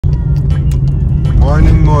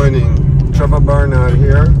Morning. Trevor Bernard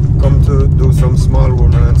here. Come to do some small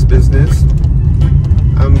ruminants business.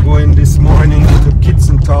 I'm going this morning to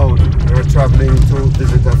Kitson Town. We're traveling to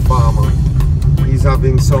visit a farmer. He's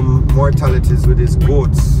having some mortalities with his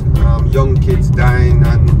goats. Young kids dying,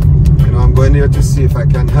 and I'm going here to see if I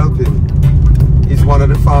can help him. He's one of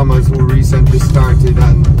the farmers who recently started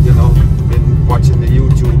and been watching the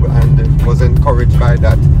YouTube and was encouraged by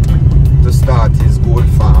that to start his goat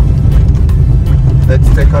farm. Let's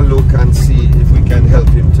take a look and see if we can help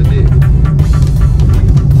him today.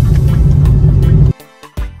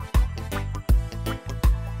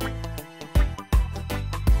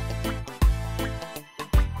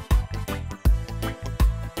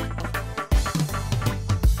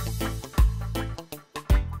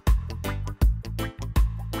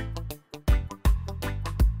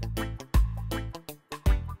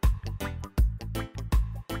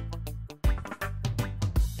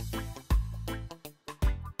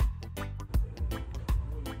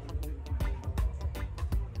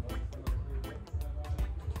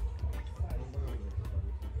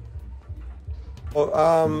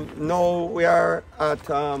 No, we are at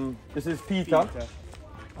this is Peter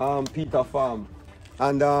Farm,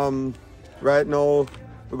 and right now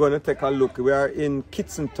we're going to take a look. We are in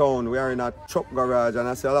Kitson Town. We are in a truck garage, and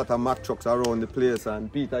I see a lot of Mack trucks around the place.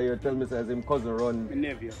 And Peter here tell me says his cousin run.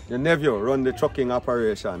 Your nephew run the trucking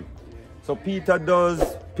operation. So Peter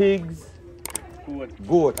does pigs,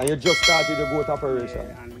 goat, and you just started the goat operation.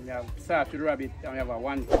 Yeah, and we have started with rabbit, and we have a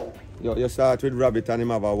 1 cow. You start with rabbit and him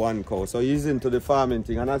have a 1 cow. So he's into the farming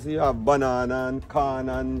thing. And I see you have banana and corn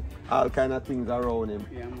and all kind of things around him.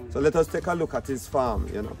 Yeah, so let us take a look at his farm,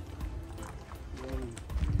 We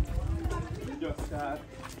just start.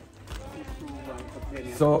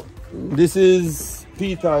 So this is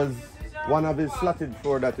Peter's, one of his slatted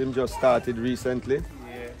floor that him just started recently.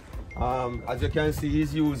 Yeah. As you can see,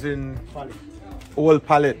 he's using old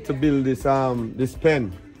pallet to build this this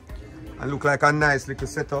pen. And look like a nice little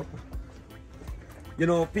setup.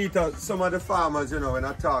 Peter, some of the farmers, when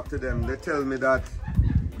I talk to them, they tell me that,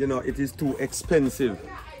 it is too expensive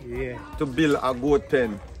to build a goat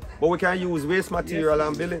pen. But we can use waste material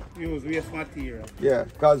and build it. Use waste material. Yeah,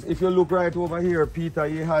 because if you look right over here, Peter,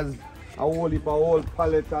 he has a whole heap of whole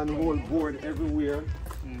pallet and whole board everywhere.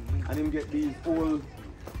 And him get these whole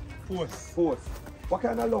posts. What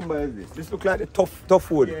kind of lumber is this? This look like the tough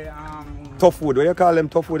wood. Yeah, tough wood. What do you call them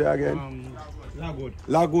tough wood again? Logwood.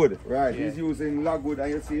 Logwood, right. Yeah. He's using logwood, and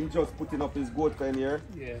you see him just putting up his goat pen here.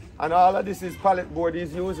 Yeah. And all of this is pallet board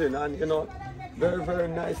he's using, and very, very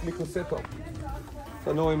nice little setup.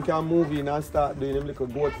 So now him can move in and start doing him little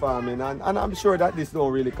goat farming, and I'm sure that this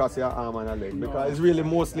don't really cost your arm and a leg, because it's really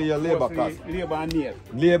mostly your labor cost. Labor and nail.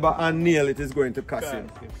 Labor and nail it is going to cost you.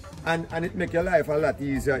 And it make your life a lot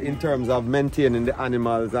easier in terms of maintaining the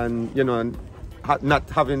animals and not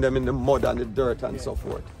having them in the mud and the dirt and so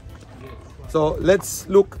forth. So let's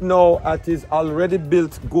look now at his already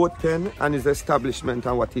built goat pen and his establishment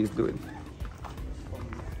and what he's doing.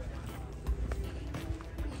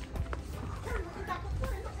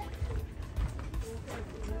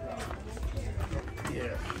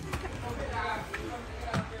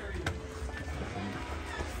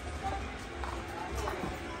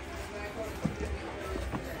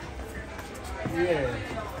 Yeah.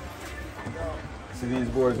 See these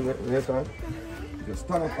boards in this one? Just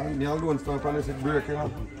stand up and me alone stand up and it's breaking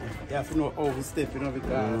up. You have to know how to step,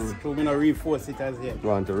 because we're going to reinforce it as yet. You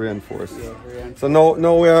want to reinforce. Yeah, reinforce. So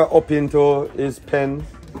now we are up into his pen,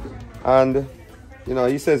 and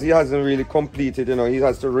he says he hasn't really completed, he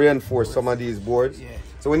has to reinforce some of these boards. Yeah.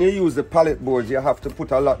 So when you use the pallet boards, you have to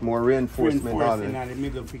put a lot more reinforcement on it.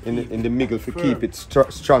 In the middle to keep it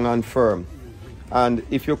strong and firm. And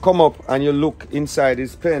if you come up and you look inside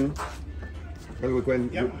his pen, we're going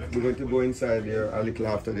to go inside there a little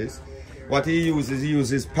after this. What he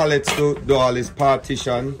uses pallets to do all his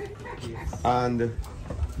partition and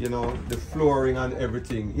the flooring and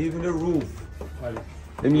everything, even the roof.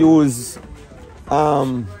 Him use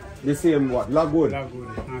the same logwood.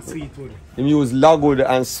 Logwood and sweetwood. Him use logwood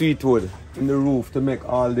and sweetwood in the roof to make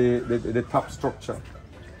all the top structure.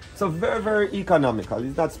 So very, very economical.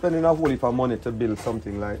 He's not spending a whole heap of money to build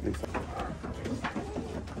something like this.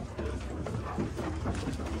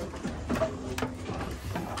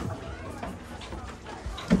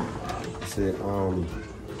 See,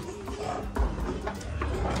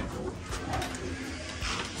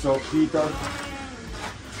 so Peter,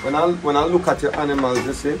 when I look at your animals,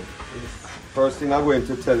 you see, first thing I'm going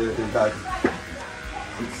to tell you is that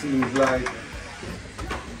it seems like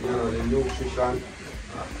the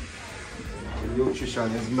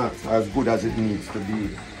nutrition is not as good as it needs to be.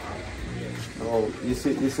 Oh, you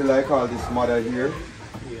see like all this mother here?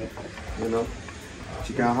 Yeah. You know?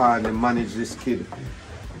 She can hardly manage this kid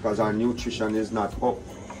because her nutrition is not up.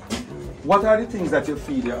 What are the things that you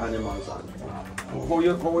feed your animals on?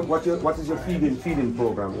 What is your feeding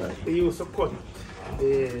program like? They used to cut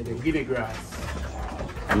the guinea grass.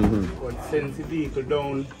 But since the vehicle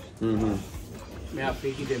down, I have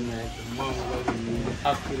to give them like the mango, the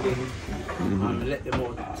apple, and let them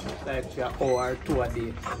out like 1 or 2 a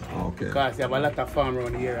day. Okay. Because they have a lot of farm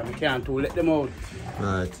around here and we can't let them out.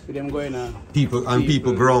 Right. With them going on. People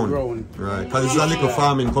grown. Right. Because it's a little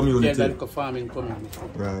farming community. Yeah, it's a little farming community.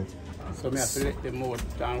 Right. So I have to let them out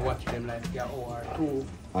and watch them like 1 or 2.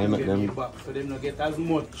 I make them back so they don't get as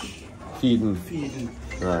much feeding.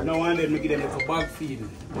 Right. Now and then we give them like a bag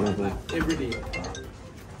feeding. Like every day.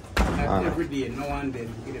 Every day, now and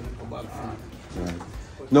then we give them like a bag feeding. Right.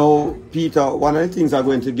 Now, Peter, one of the things I'm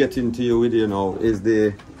going to get into you with now is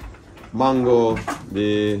the mango,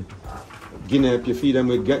 the guinea. You feed them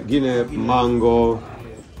with guinea, mango,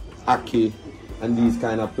 ackee, and these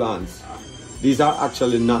kind of plants. These are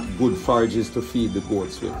actually not good forages to feed the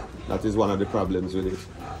goats with. That is one of the problems with it.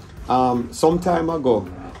 Some time ago,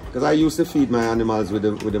 because I used to feed my animals with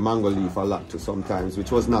the mango leaf a lot too sometimes,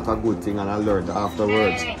 which was not a good thing, and I learned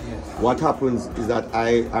afterwards. What happens is that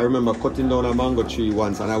I remember cutting down a mango tree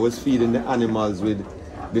once, and I was feeding the animals with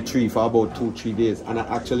the tree for about 2-3 days, and I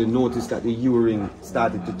actually noticed that the urine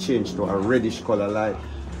started to change to a reddish color light.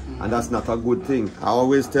 And that's not a good thing. I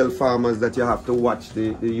always tell farmers that you have to watch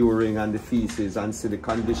the urine and the feces and see the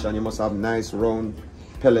condition. You must have nice round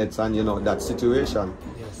pellets and you know that situation.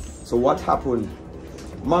 Yes. So what happened?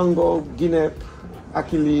 Mango, guinea,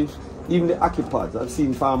 ackee leaves, even the ackee pods. I've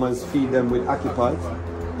seen farmers feed them with ackee pods.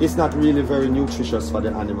 It's not really very nutritious for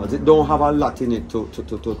the animals. It don't have a lot in it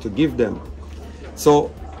to give them.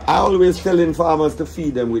 So I always telling farmers to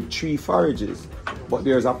feed them with 3 forages. But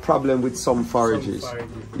there's a problem with some forages.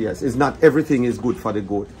 Yes, it's not everything is good for the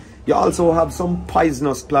goat. You also have some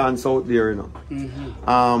poisonous plants out there, you know.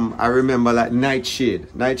 I remember like nightshade.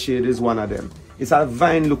 Nightshade is one of them. It's a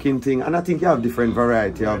vine-looking thing, and I think you have different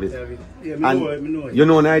variety of it. Yeah, know it. You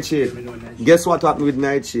know nightshade? Yeah, know nightshade. Guess what happened with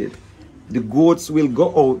nightshade? The goats will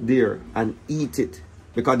go out there and eat it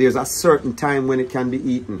because there's a certain time when it can be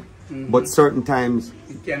eaten. But certain times,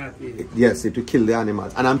 it cannot eat it. Yes, it will kill the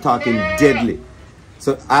animals. And I'm talking deadly.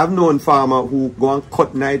 So I've known farmers who go and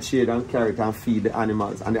cut nightshade and carry it and feed the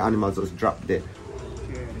animals, and the animals just drop dead.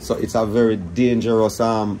 So it's a very dangerous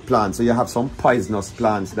plant. So you have some poisonous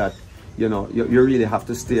plants that you know you really have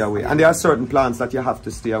to stay away. And there are certain plants that you have to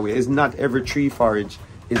stay away. It's not every tree forage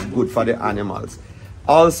is good for the animals.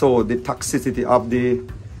 Also, the toxicity of the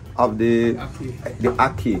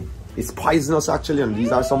ackee is poisonous actually, and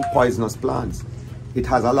these are some poisonous plants. It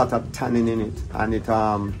has a lot of tannin in it, and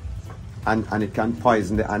it can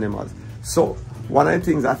poison the animals. So one of the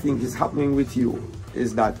things I think is happening with you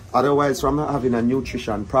is that otherwise from having a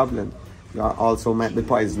nutrition problem, you also might be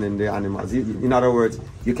poisoning the animals. In other words,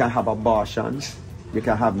 you can have abortions, you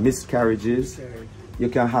can have miscarriages, you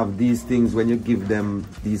can have these things when you give them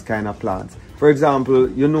these kind of plants. For example,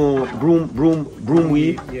 you know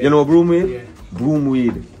broomweed, you know broomweed? Yeah.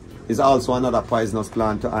 Broomweed is also another poisonous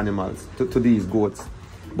plant to animals, to these goats.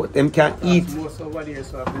 But them can eat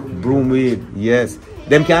broomweed, yes.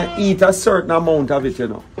 Them can eat a certain amount of it, you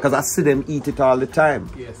know, because I see them eat it all the time.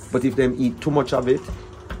 Yes. But if them eat too much of it,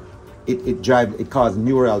 it causes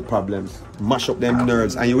neural problems, mash up them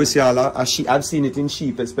nerves. And you will see a sheep, I've seen it in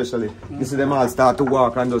sheep especially. You see them all start to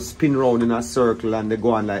walk and just spin around in a circle and they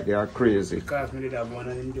go on like they are crazy. Because we did have one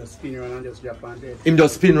and him just spin around and just drop on dead. Him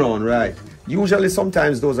just spin around, right. Usually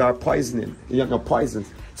sometimes those are poisoning, you know,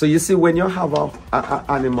 poisons. So you see when you have an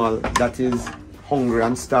animal that is hungry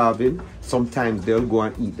and starving, sometimes they'll go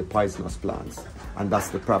and eat the poisonous plants. And that's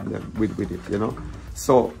the problem with it, you know.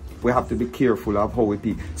 So we have to be careful of how we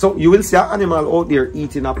eat. So you will see an animal out there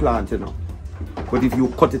eating a plant, you know. But if you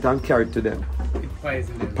cut it and carry it to them,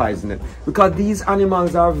 it poisons them. Because these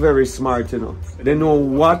animals are very smart, you know. They know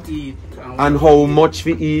what and how much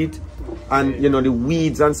we eat. And, you know, the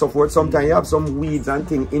weeds and so forth. Sometimes you have some weeds and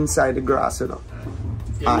things inside the grass, you know.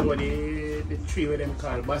 You know the tree where them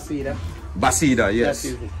call Basida? Basida, yes.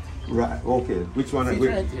 Right, okay. Which one? See it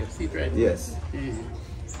right here. See it right here. Yes.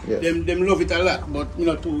 Yes. Them love it a lot, but you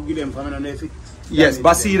know to give them from if it. Yes,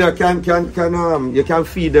 Basida you can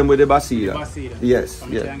feed them with the Basida. Basida. Yes,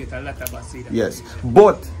 yes. Can get a lot of Basida. Yes,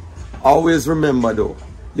 but always remember though,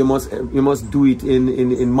 you must do it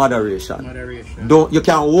in moderation. Moderation. You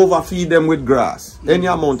can't overfeed them with grass, any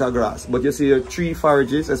amount of grass. But you see your tree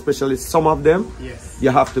forages, especially some of them, yes, you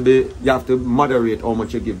have to moderate how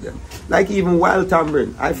much you give them. Like even wild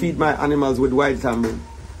tamarind, I feed my animals with wild tamarind.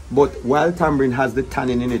 But wild tamarind has the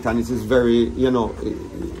tannin in it, and it is very, you know,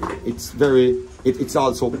 it's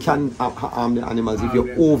also can harm the animals if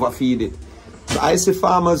you overfeed it. So I see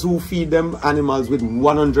farmers who feed them animals with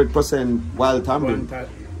 100% wild tamarind,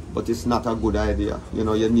 but it's not a good idea. You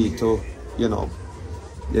know, you need to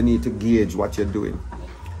gauge what you're doing.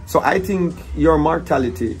 So I think your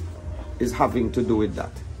mortality is having to do with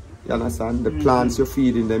that. You understand? The plants you're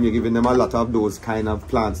feeding them, you're giving them a lot of those kind of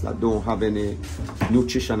plants that don't have any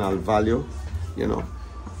nutritional value, you know.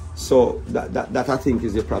 So that I think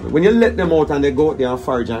is the problem. When you let them out and they go out there and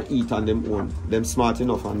forage and eat on them own, them smart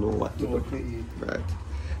enough and know what to do. Right.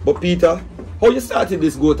 But Peter, how you started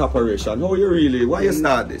this goat operation? Why you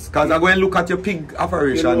start this? Because I'm going to look at your pig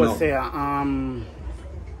operation now. Say,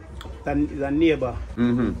 the neighbor.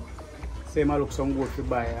 Say, I look some goat to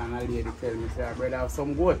buy, and a lady tell me, say, brother, have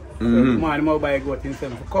some goat. So man, I buy a goat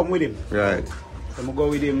himself. So come with him. Right. So I go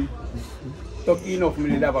with him. Took enough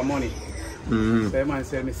me to have money. So the man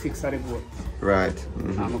sell me 6 of the goat. Right.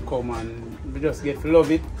 And I come and we just get to love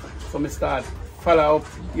it. So I start follow up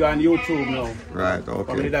you on YouTube now. Right,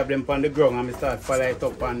 okay. I have them on the ground and I start follow it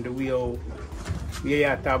up on the way how you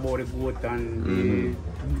talk about the goat and the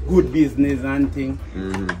good business and thing.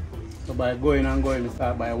 So by going and going, I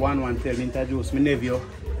start by one tell me introduce my nephew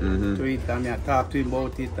to it, and I talk to him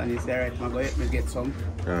about it, and he say, right, I'm going to help me get some.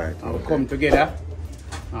 Right. And we come together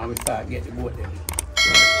and we start get the goat then.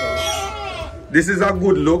 This is a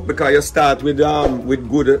good look because you start with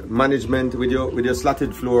good management with your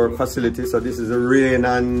slatted floor facility. So this is a rain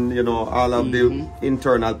and you know all of the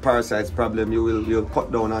internal parasites problem you'll cut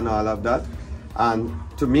down on all of that. And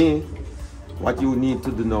to me, what you need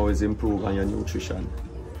to do now is improve on your nutrition.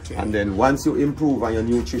 Okay. And then once you improve on your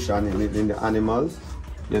nutrition in the animals,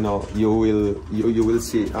 you know you will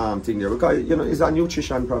see thing there because you know it's a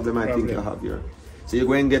nutrition problem I think you have here. So you're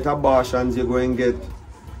going to get abortions, you're going to get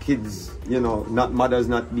kids, you know, mothers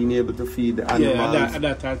not being able to feed the animals. Yeah,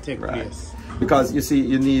 that'll take place. Because you see,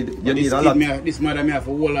 you need a lot. This mother may have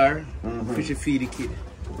to hold her to feed the kid.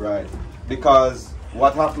 Right. Because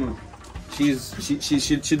what happened? She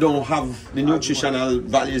don't have the nutritional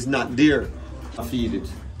value is not there to feed it.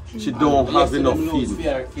 She don't have enough feed.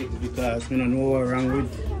 Kids because we don't know what's wrong with.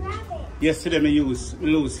 Yesterday me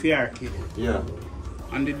lose fear kid. Yeah.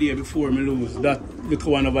 And the day before me lose that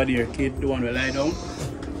little one over there kid, the one who lie down.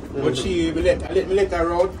 But she let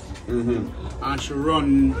her out and she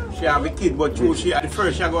run. She have a kid, but she at the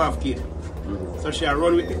first she go have kid. So she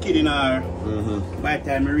run with the kid in her. By the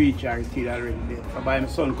time I reach her, the kid already there. So by my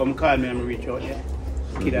son come call me and I reach out there.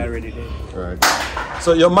 Kid already there. Right.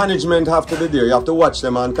 So your management have to be there. You have to watch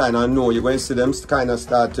them and kind of know. You're going to see them kind of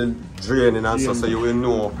start to draining and so you will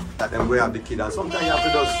know that them we have the kid. And sometimes you have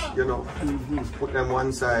to just, you know, put them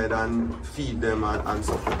one side and feed them and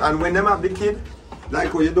so forth. And when them have the kid,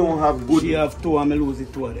 like you don't have good. She have 2 and I lose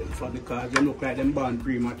it 2 of them for because they look like them born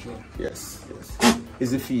premature. Yes, yes.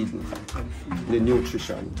 Is the feeding, the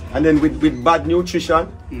nutrition. And then with bad nutrition,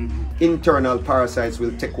 internal parasites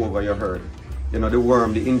will take over your herd. You know, the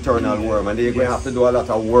worm, the internal worm, and then you're going to have to do a lot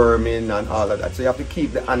of worming and all of that. So you have to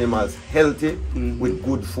keep the animals healthy with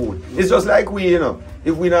good food. It's just like we, you know,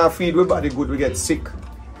 if we don't feed our body good, we get sick.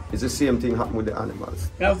 It's the same thing happen with the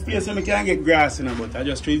animals. I have space so I can't get grass in a but I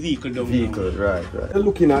just try vehicle down. Vehicle, right. You're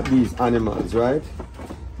looking at these animals, right?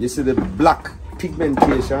 You see the black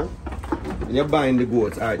pigmentation when you're buying the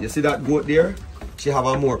goats. Alright, you see that goat there? She have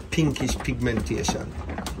a more pinkish pigmentation.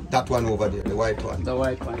 That one over there, the white one. The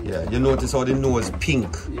white one. Yeah, you notice how the nose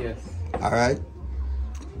pink. Yes. Alright?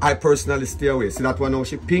 I personally stay away. See that one how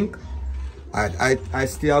she pink? I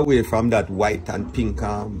stay away from that white and pink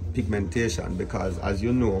pigmentation because as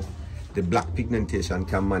you know, the black pigmentation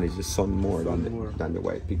can manage the sun more than the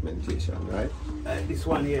white pigmentation, right? This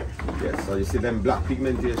one here. Yes, so you see them black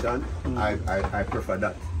pigmentation, I prefer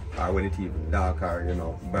that. Or when it's even darker, you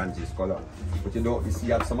know, bronze color. But you know, you see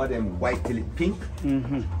you have some of them white till it pink.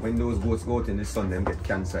 When those goats go out in the sun, them get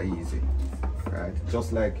cancer easy. Right?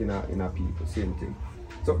 Just like in a people, same thing.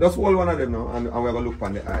 So that's all one of them now, and we're gonna look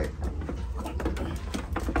on the eye.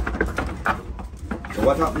 So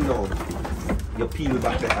what happened now? You peel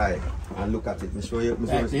back the eye and look at it. Let me show you.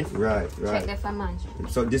 Right. Check the fermentation.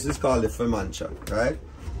 So this is called the fermentation, right?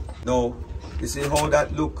 Now, you see how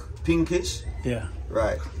that look pinkish? Yeah.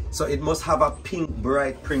 Right. So it must have a pink,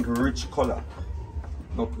 bright, pink, rich color.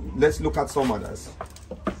 Now, let's look at some others.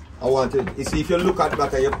 I want it. You see, if you look at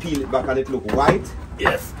that and you peel it back and it look white,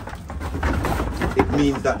 Yes. it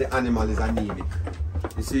means that the animal is anemic.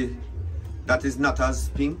 You see, that is not as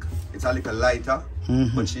pink. It's a little lighter,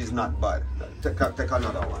 but she's not bad. Take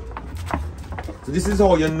another one. So this is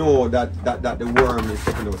how you know that the worm is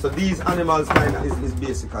taking over. So these animals kind of is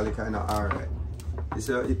basically kind of alright. You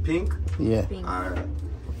see it pink? Yeah. Alright.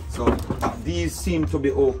 So these seem to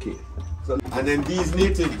be okay. So, and then these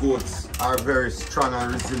native goats are very strong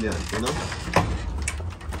and resilient, you know.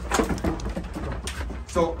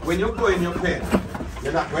 So when you go in your pen,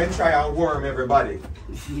 you're not going to try and worm everybody.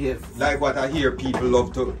 Yes. Like what I hear people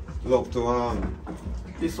love to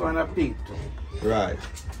This one a pink too. Right.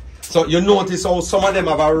 So you notice how some of them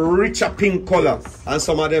have a richer pink color, and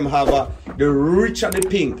some of them have the richer the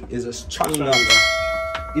pink is a stronger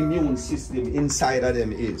immune system inside of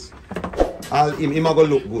them is. Him a go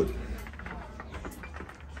look good.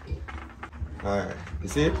 Alright, you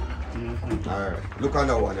see it? Alright, look at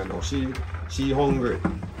that one now. She hungry.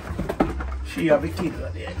 She have a kid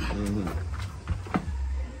right there.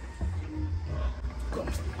 Come.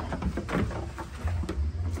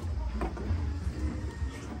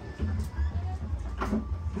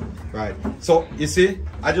 Right. So you see,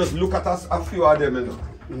 I just look at us a few of them.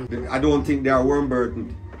 You know. I don't think they are worm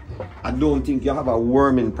burdened. I don't think you have a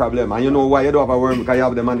worming problem. And you know why you don't have a worm? Because you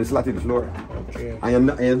have them on the slatted floor. Okay. And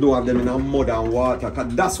you don't have them in a mud and water.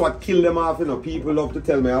 Because that's what kill them off. You know, people love to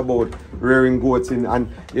tell me about rearing goats in, and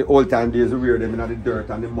the old time days we rear them in the dirt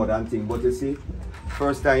and the mud and thing. But you see,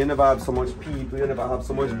 first time you never have so much people, you never have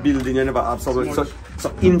so much building, you never have so much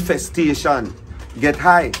so infestation get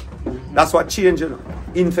high. That's what changed, you know.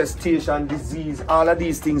 Infestation, disease, all of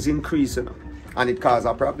these things increase, you know, and it causes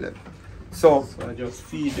a problem. So I just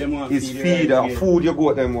feed them one. It's feed and food you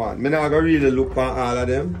goat them want. Me not gonna really look for all of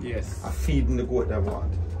them. Yes. I feeding the goat them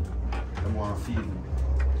want. Them want feeding.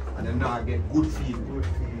 And then now I get good feeding.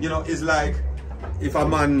 You know, it's like if a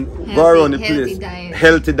man go around the place,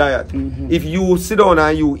 healthy diet. If you sit down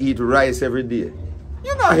and you eat rice every day,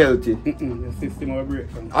 you're not healthy. The system will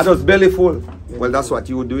break down. I just belly full. Well, that's what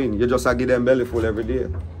you're doing. You just give them belly full every day.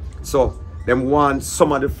 So them want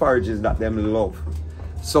some of the forages that them love.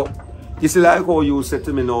 So you see, like how you said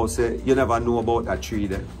to me now, say you never know about that tree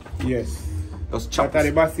there. Yes. Just chop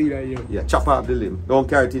it. Yeah, chop off the limb. Don't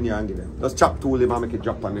carry it in your hand give them. Just chop 2 limbs and make it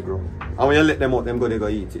drop on the ground. And when you let them out, they go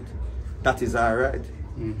eat it. That is alright.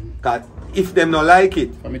 Because if them not like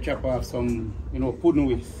it, I mean, chop off some, you know, pudding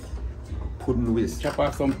whisk. Pudding whisk. Chop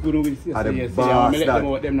off some pudding whisk. Yes, Yes, yes. Yeah, let them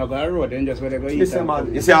out, them not go road, then just where they go eat. Listen,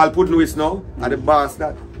 man, you see all pudding whisk now? And the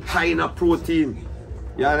bastard, high in a protein.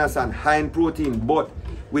 You understand? High in protein. But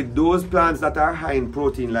with those plants that are high in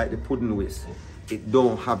protein, like the pudding whisk, it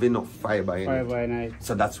don't have enough fiber in it.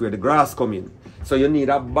 So that's where the grass come in. So you need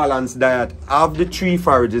a balanced diet of the tree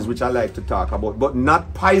forages, which I like to talk about, but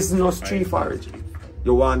not poisonous tree forages.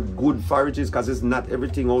 You want good forages because it's not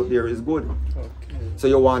everything out there is good. Okay. So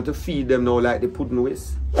you want to feed them now like the pudding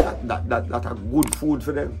whisk. That are good food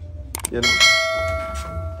for them. You know.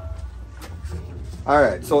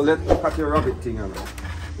 Alright, so let's look at your rabbit thing now.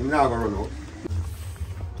 You're not gonna run out.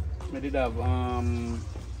 I did have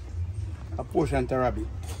a portion to rabbit.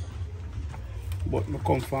 But I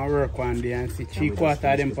come from work one day and see 3/4 of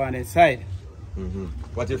them on the side.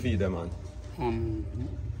 What you feed them on?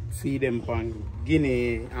 Feed them on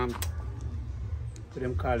guinea, what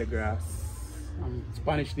them call the grass,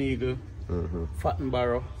 Spanish needle, fat and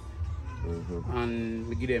barrow, and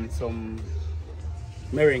we give them some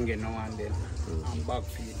meringue now and then, and bag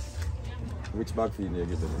feed. Which bag feed do you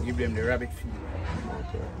give them? Give them the rabbit feed.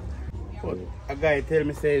 Okay. But a guy tell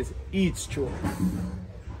me says eat straw.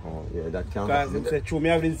 Oh yeah, that can. Because it says me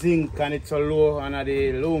have the zinc and it's so low and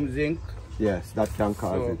the loam zinc. Yes, that can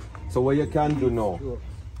cause it. So what you can do now,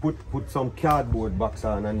 put some cardboard box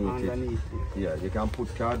underneath it. Yeah, you can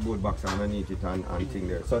put cardboard box underneath it and thing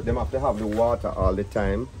there. So them have to have the water all the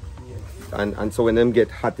time. Yes. And so when them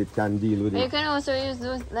get hot, it can deal with it. You can also use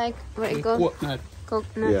those like what you call coconut.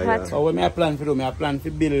 Coconut fat. So what I plan to do, I plan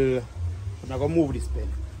to build. I'm gonna move this pen.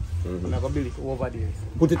 I'm gonna build it over there.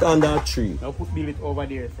 So. Put it under a tree. I'll build it over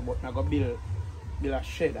there, so, but I'm gonna build a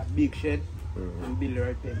shed, a big shed, and build it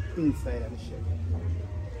right there inside of the shed.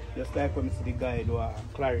 Just like when I see the guy do a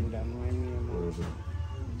Clarendon, when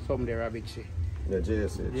some of the rabbit shit. Yeah,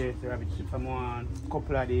 JSH. Yes, the rabbit shit. I'm on a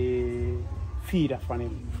couple of the feeder from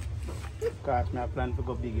him. Because I plan to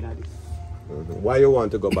go big in this. Why you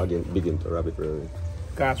want to go big into rabbit rearing?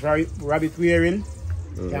 Because rabbit rearing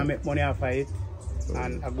can make money off of it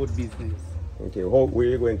and a good business. Okay, where are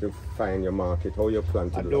you going to find your market? How you plan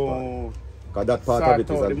to do that? Because that part of it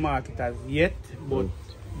is the market as yet, but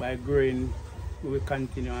by growing we will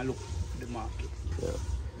continue and look at the market. Yeah.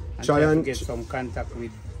 And Try try and to get some contact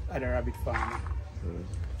with other rabbit farmers.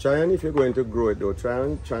 Try and if you're going to grow it though, try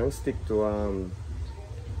and stick to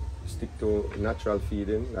natural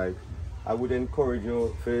feeding. Like I would encourage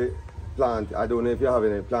you to plant. I don't know if you have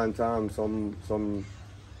any plant some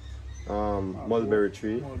mulberry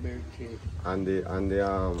tree. Mulberry tree. And the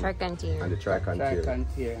Tricantier. And the tricantier.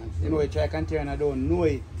 Tricantier. You know a tricantier and I don't know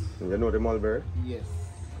it. You know the mulberry? Yes.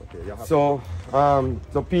 Okay. You have so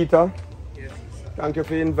Peter. Yes. Thank you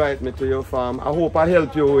for inviting me to your farm. I hope I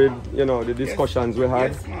helped you with, the discussions we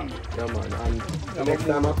had. Yes, man. Yeah, man. And next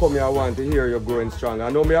time I come here, I want to hear you growing strong.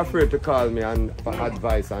 I don't be afraid to call me and for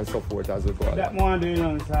advice and support as we go. That more do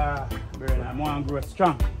Bernard. I want to grow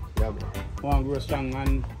strong. Yeah, man. I want to grow strong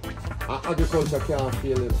and agriculture can't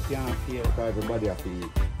feel it. can't feel. Because everybody has to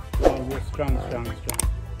eat. I want to grow strong.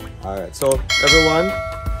 Alright, so everyone,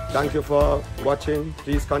 thank you for watching.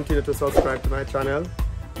 Please continue to subscribe to my channel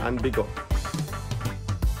and big up.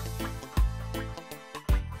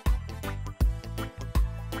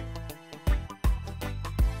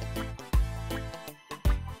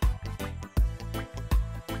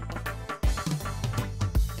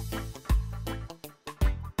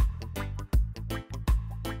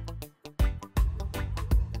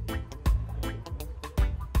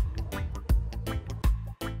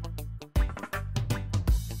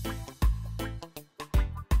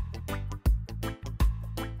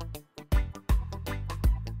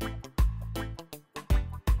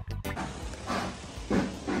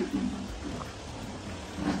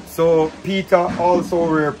 So Peter also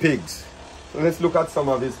rear pigs. So let's look at some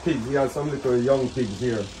of his pigs. He has some little young pigs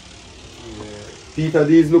here. Yeah. Peter,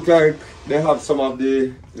 these look like they have some of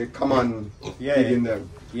the common pig in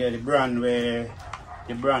them. Yeah, the brand.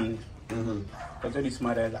 Because this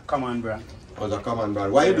mother is a common brand. Oh, the common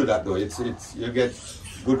brand. Why you do that though? It's you get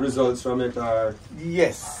good results from it, or?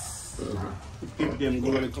 Yes. It keep them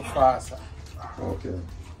grow a little faster. Okay.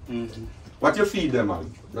 What you feed them,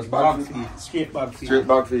 man? Just bag feed. Straight bag feed. Straight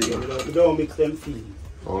bag feed. Yeah, we don't mix them feed.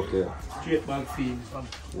 Okay. Straight bag feed.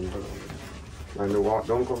 And the walk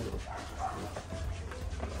don't come.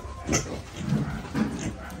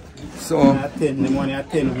 So the money at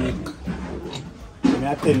 10 weeks.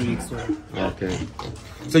 At 10 weeks, so. Okay.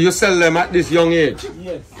 So you sell them at this young age?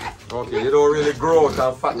 Yes. Okay, you don't really grow out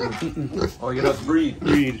and fatten. Or you just breed?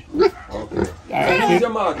 Breed. Okay. What is your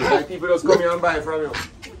market? Like people just come here and buy from you?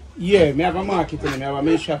 Yeah, I have a market and I have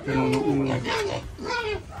a shop in I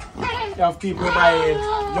have people buy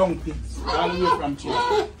young pigs all the way from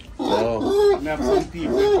Chile. Oh. I have some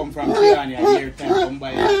people who come from Chile here time come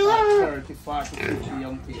buy 30, 40, 50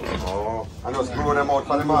 young pigs. Oh, and just grow them out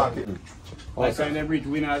for the market. Like when they breed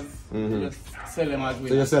winners, just sell them as winners.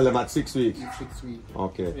 So you sell them at 6 weeks? 6 weeks.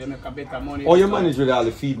 Okay. So you make a better money. Oh, you managed with all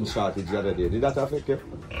the feeding shortage the other day. Did that affect you?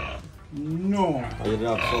 No. Or you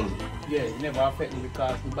didn't have some? Yeah, it never affect me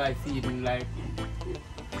because we buy feeding like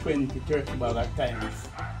 20, 30 bags at times.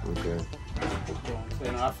 Okay. So it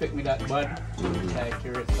don't affect me that bad like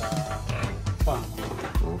the rest of farm.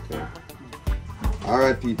 Okay.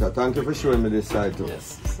 Alright, Peter, thank you for showing me this side too.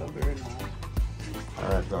 Yes, it's a very nice.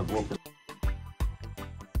 Alright, I'll go.